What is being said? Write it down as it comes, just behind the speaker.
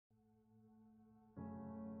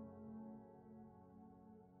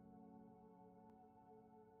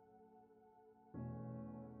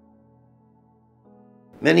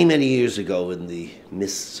Many, many years ago, in the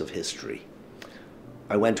mists of history,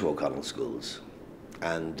 I went to O'Connell schools,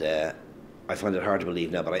 and I find it hard to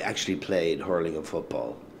believe now, but I actually played hurling and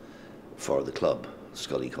football for the club,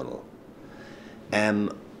 Scoil Uí Chonaill.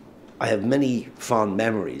 I have many fond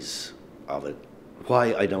memories of it.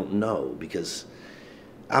 Why, I don't know, because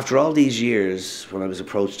after all these years, when I was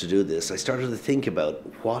approached to do this, I started to think about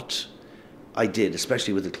what I did,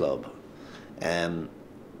 especially with the club.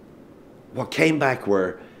 What came back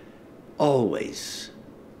were always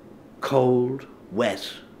cold, wet,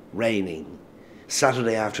 raining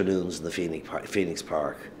Saturday afternoons in the Phoenix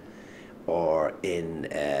Park, or in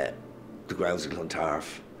the grounds of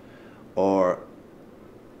Clontarf, or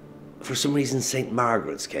for some reason St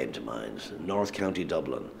Margaret's came to mind, North County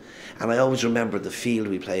Dublin. And I always remember the field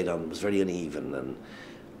we played on was very uneven, and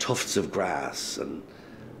tufts of grass and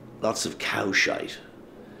lots of cow shite.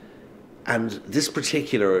 And this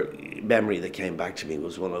particular memory that came back to me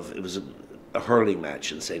was it was a hurling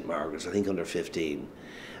match in St Margaret's, I think under 15,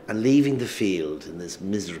 and leaving the field in this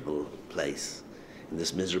miserable place, in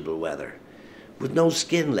this miserable weather, with no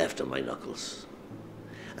skin left on my knuckles.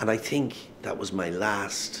 And I think that was my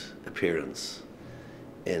last appearance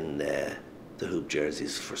in the hoop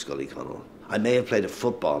jerseys for Scoil Uí Chonaill. I may have played a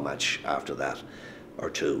football match after that,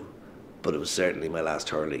 or two, but it was certainly my last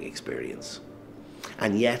hurling experience.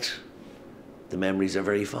 And yet, the memories are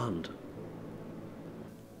very fond.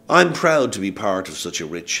 I'm proud to be part of such a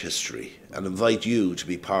rich history and invite you to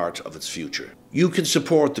be part of its future. You can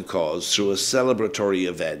support the cause through a celebratory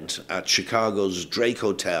event at Chicago's Drake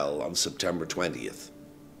Hotel on September 20th.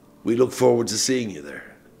 We look forward to seeing you there.